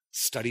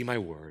 Study my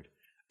word,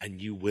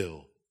 and you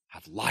will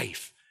have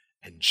life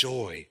and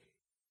joy.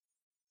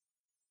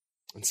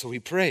 And so he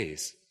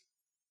prays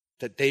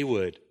that they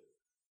would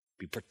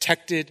be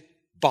protected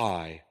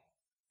by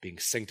being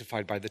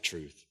sanctified by the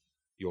truth.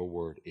 Your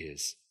word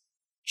is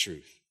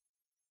truth.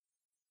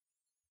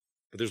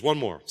 But there's one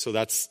more. So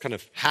that's kind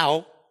of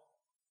how.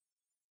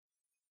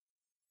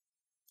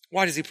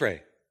 Why does he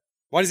pray?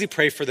 Why does he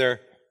pray for their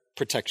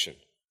protection?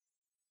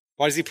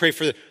 Why does he pray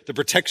for the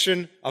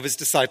protection of his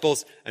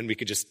disciples? And we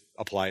could just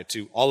apply it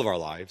to all of our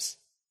lives.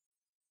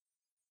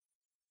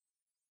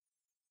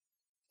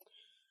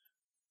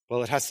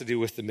 Well, it has to do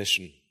with the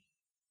mission.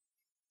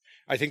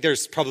 I think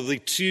there's probably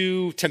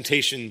two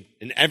temptations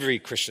in every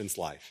Christian's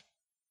life.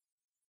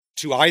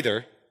 To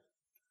either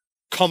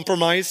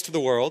compromise to the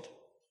world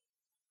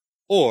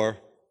or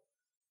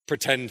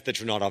pretend that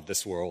you're not of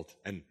this world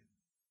and,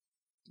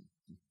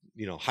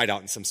 hide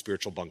out in some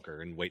spiritual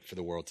bunker and wait for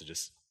the world to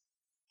just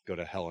go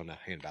to hell in a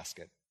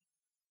handbasket.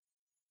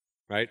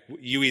 Right?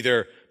 You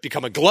either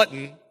become a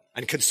glutton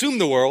and consume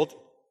the world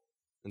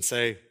and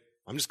say,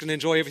 I'm just going to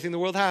enjoy everything the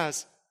world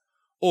has.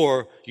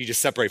 Or you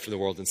just separate from the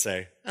world and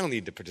say, I don't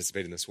need to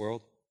participate in this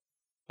world.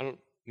 I don't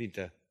need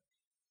to.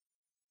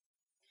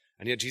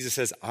 And yet Jesus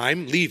says,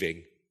 I'm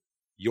leaving.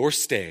 You're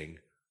staying.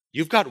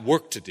 You've got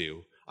work to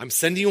do. I'm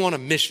sending you on a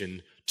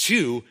mission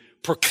to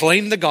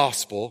proclaim the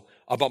gospel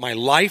about my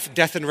life,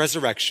 death, and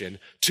resurrection,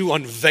 to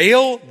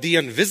unveil the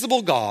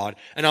invisible God,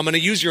 and I'm going to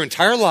use your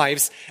entire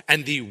lives,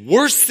 and the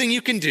worst thing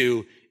you can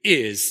do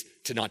is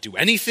to not do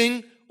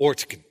anything or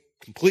to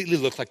completely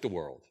look like the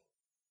world.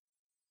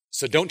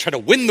 So don't try to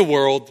win the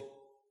world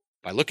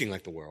by looking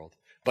like the world,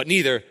 but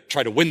neither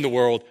try to win the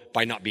world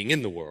by not being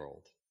in the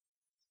world.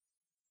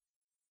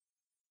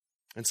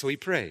 And so he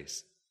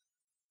prays,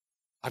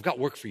 I've got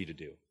work for you to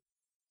do.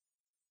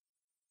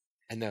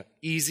 And the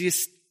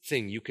easiest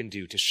thing you can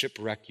do to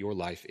shipwreck your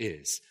life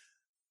is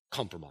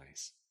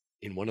compromise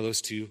in one of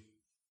those two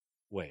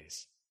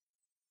ways.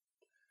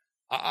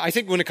 I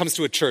think when it comes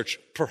to a church,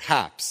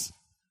 perhaps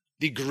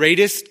the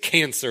greatest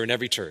cancer in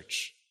every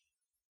church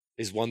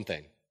is one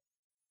thing.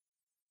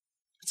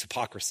 It's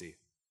hypocrisy.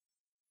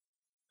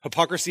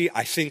 Hypocrisy,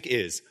 I think,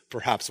 is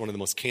perhaps one of the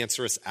most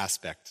cancerous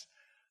aspects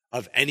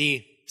of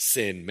any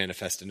sin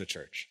manifest in a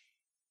church.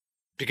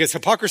 Because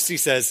hypocrisy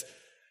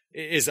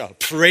is a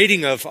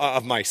parading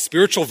of my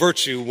spiritual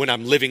virtue when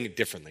I'm living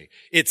differently.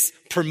 It's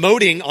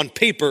promoting on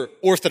paper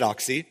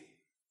orthodoxy.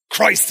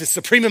 Christ is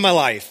supreme in my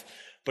life.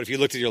 But if you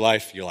looked at your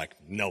life, you're like,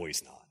 no,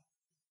 he's not.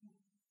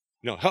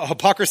 No,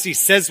 hypocrisy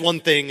says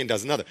one thing and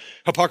does another.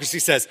 Hypocrisy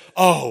says,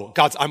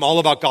 I'm all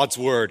about God's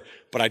word,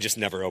 but I just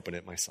never open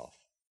it myself.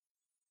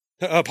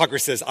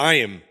 Hypocrisy says, I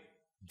am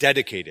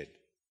dedicated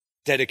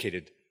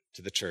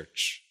to the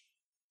church,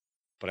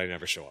 but I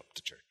never show up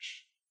to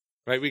church.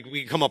 Right?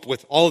 We come up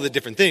with all the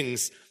different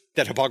things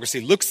that hypocrisy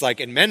looks like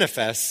and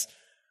manifests,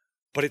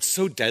 but it's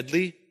so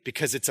deadly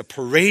because it's a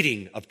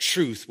parading of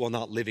truth while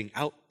not living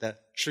out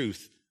that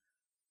truth.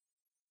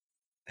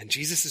 And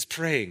Jesus is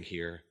praying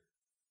here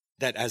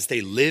that as they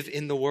live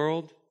in the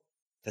world,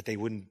 that they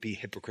wouldn't be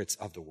hypocrites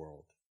of the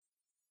world,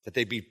 that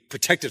they'd be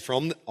protected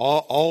from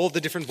all the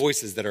different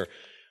voices that are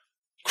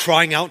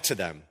crying out to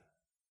them,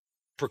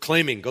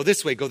 proclaiming, go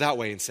this way, go that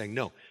way, and saying,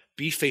 no,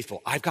 be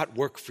faithful. I've got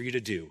work for you to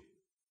do.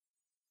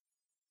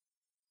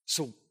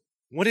 So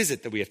what is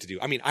it that we have to do?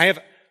 I mean,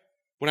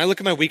 when I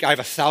look at my week, I have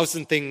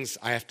 1,000 things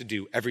I have to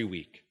do every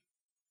week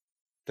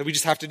that we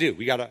just have to do.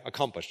 We got to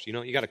accomplish.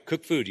 You got to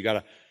cook food. You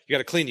got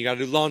to clean. You got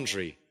to do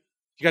laundry.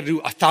 You got to do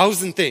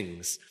 1,000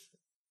 things.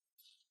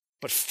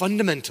 But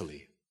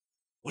fundamentally,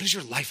 what is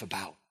your life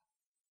about?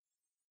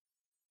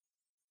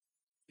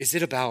 Is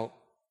it about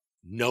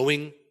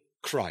knowing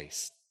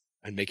Christ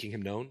and making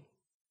him known?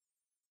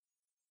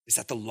 Is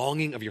that the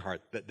longing of your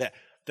heart? That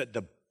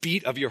the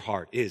beat of your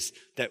heart is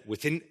that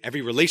within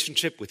every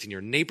relationship, within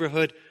your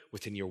neighborhood,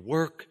 within your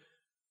work,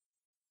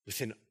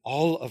 within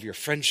all of your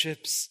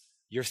friendships,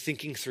 you're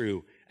thinking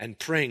through and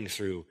praying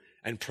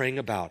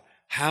about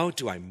how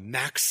do I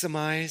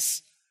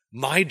maximize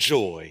my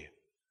joy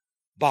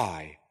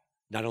by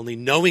not only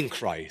knowing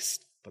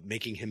Christ, but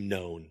making him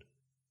known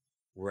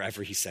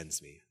wherever he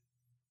sends me.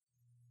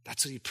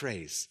 That's what he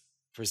prays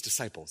for his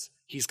disciples.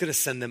 He's going to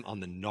send them on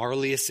the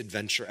gnarliest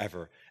adventure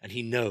ever, and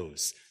he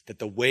knows that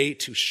the way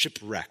to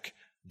shipwreck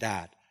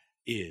that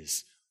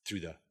is through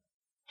the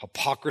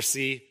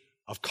hypocrisy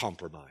of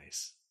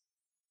compromise.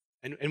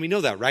 And we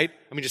know that, right?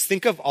 I mean, just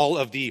think of all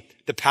of the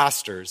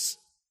pastors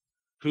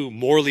who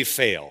morally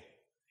fail.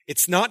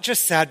 It's not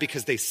just sad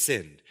because they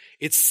sinned.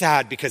 It's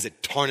sad because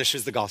it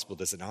tarnishes the gospel,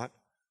 does it not?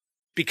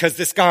 Because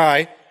this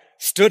guy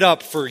stood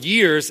up for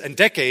years and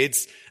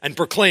decades and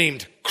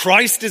proclaimed,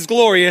 Christ is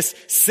glorious,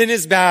 sin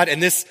is bad,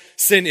 and this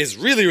sin is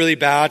really, really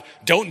bad.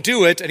 Don't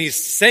do it. And he's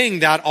saying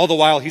that all the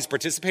while he's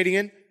participating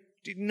in.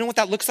 Do you know what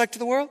that looks like to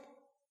the world?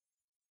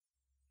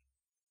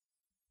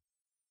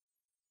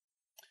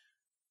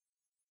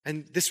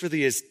 And this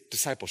really is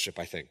discipleship,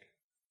 I think.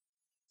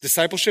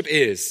 Discipleship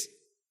is,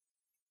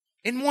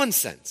 in one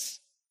sense,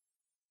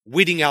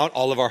 weeding out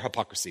all of our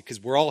hypocrisy,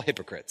 because we're all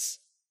hypocrites.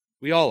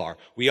 We all are.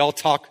 We all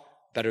talk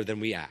better than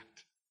we act.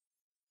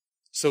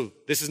 So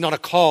this is not a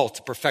call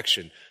to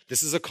perfection.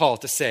 This is a call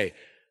to say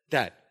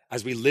that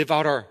as we live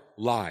out our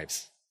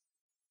lives,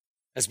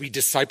 as we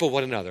disciple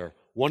one another,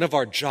 one of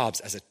our jobs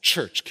as a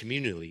church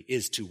communally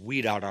is to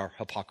weed out our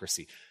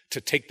hypocrisy,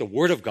 to take the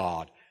word of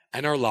God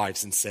and our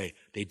lives and say,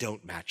 they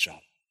don't match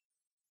up.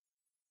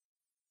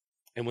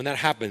 And when that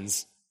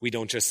happens, we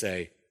don't just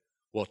say,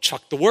 well,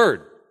 chuck the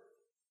word.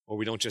 Or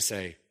we don't just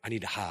say, I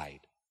need to hide.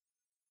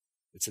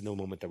 It's in the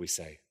moment that we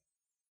say,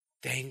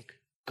 thank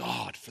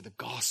God for the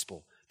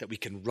gospel, that we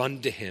can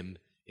run to him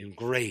in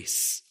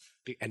grace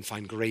and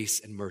find grace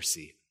and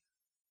mercy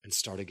and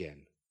start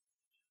again.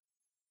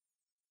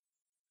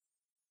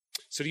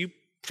 So do you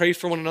pray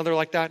for one another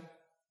like that?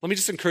 Let me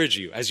just encourage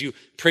you, as you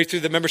pray through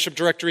the membership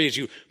directory, as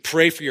you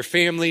pray for your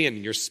family and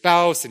your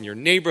spouse and your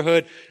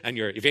neighborhood and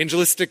your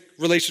evangelistic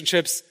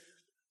relationships,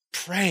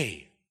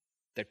 pray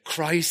that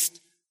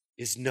Christ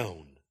is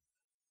known.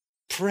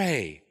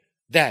 Pray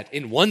that,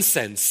 in one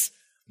sense,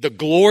 the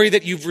glory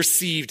that you've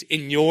received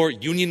in your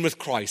union with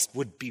Christ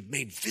would be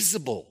made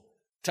visible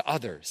to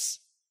others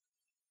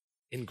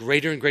in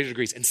greater and greater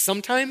degrees. And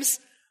sometimes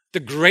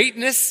the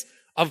greatness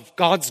of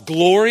God's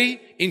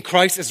glory in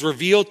Christ is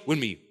revealed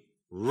when we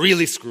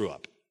really screw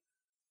up.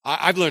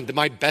 I've learned that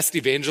my best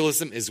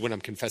evangelism is when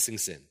I'm confessing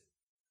sin,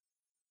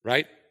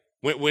 right?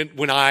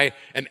 When I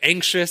am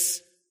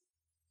anxious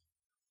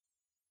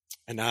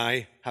and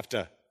I have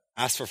to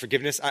ask for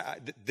forgiveness.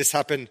 This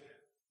happened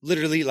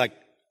literally like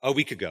a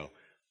week ago.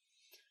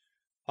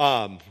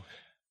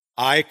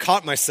 I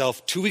caught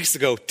myself 2 weeks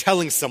ago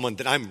telling someone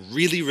that I'm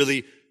really,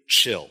 really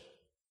chill.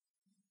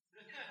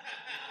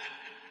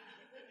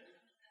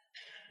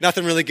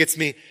 Nothing really gets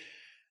me.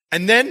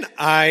 And then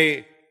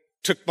I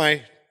took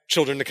my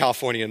children to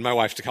California and my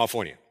wife to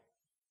California.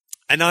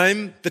 And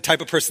I'm the type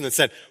of person that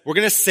said, we're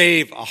going to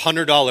save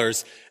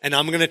 $100 and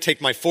I'm going to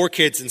take my 4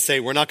 kids and say,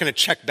 we're not going to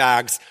check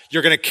bags.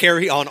 You're going to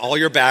carry on all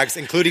your bags,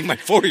 including my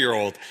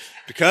 4-year-old,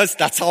 because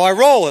that's how I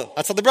roll.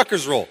 That's how the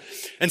Bruckers roll.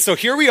 And so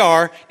here we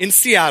are in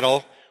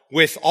Seattle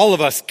with all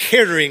of us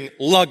carrying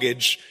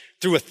luggage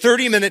through a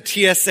 30-minute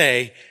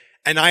TSA.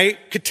 And I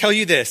could tell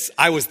you this,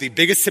 I was the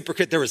biggest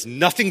hypocrite. There was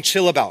nothing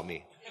chill about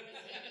me.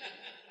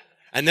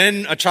 And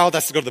then a child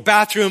has to go to the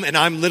bathroom and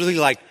I'm literally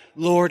like,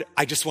 Lord,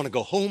 I just want to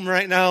go home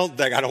right now.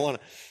 Like, I don't want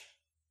to.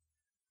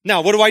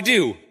 Now, what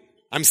do?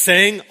 I'm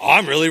saying,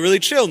 I'm really, really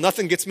chill.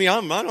 Nothing gets me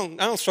on. I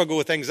don't struggle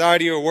with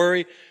anxiety or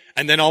worry.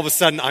 And then all of a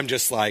sudden, I'm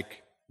just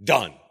like,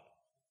 done.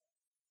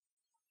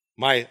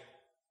 My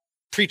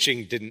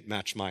preaching didn't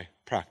match my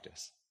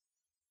practice.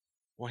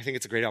 Well, I think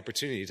it's a great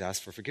opportunity to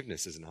ask for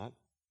forgiveness, is it not?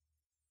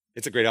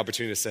 It's a great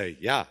opportunity to say,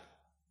 yeah,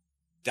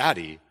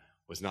 Daddy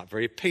was not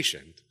very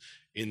patient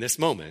in this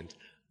moment.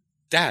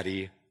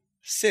 Daddy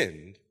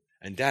sinned.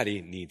 And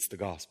Daddy needs the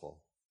gospel.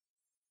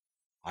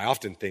 I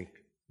often think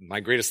my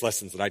greatest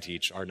lessons that I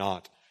teach are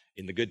not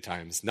in the good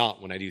times,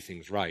 not when I do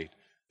things right.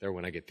 They're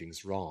when I get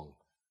things wrong.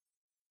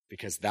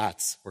 Because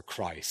that's where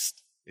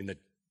Christ, in the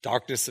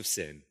darkness of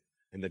sin,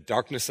 in the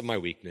darkness of my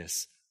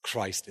weakness,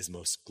 Christ is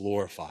most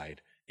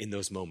glorified in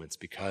those moments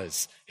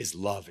because his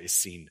love is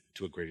seen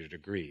to a greater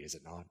degree, is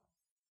it not?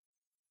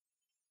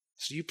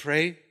 So you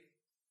pray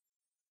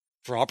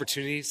for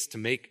opportunities to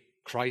make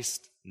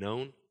Christ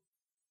known?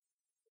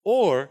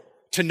 Or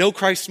to know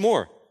Christ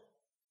more.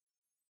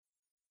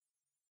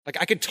 Like,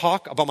 I could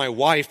talk about my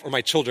wife or my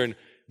children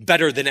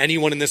better than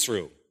anyone in this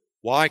room.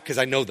 Why? Because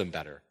I know them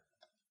better.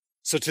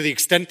 So to the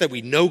extent that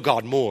we know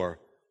God more,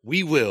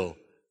 we will,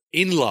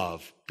 in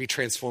love, be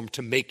transformed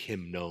to make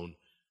him known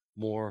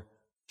more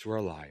through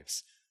our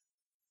lives.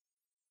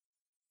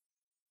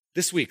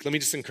 This week, let me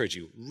just encourage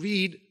you,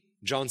 read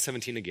John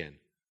 17 again,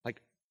 like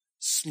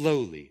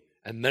slowly,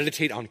 and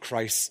meditate on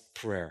Christ's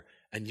prayer,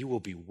 and you will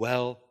be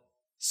well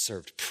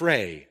served.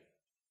 Pray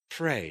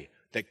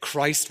that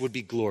Christ would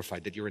be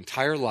glorified, that your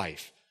entire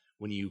life,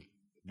 when you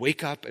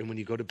wake up and when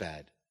you go to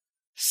bed,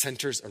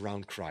 centers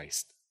around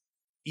Christ,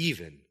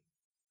 even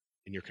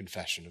in your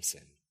confession of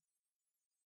sin.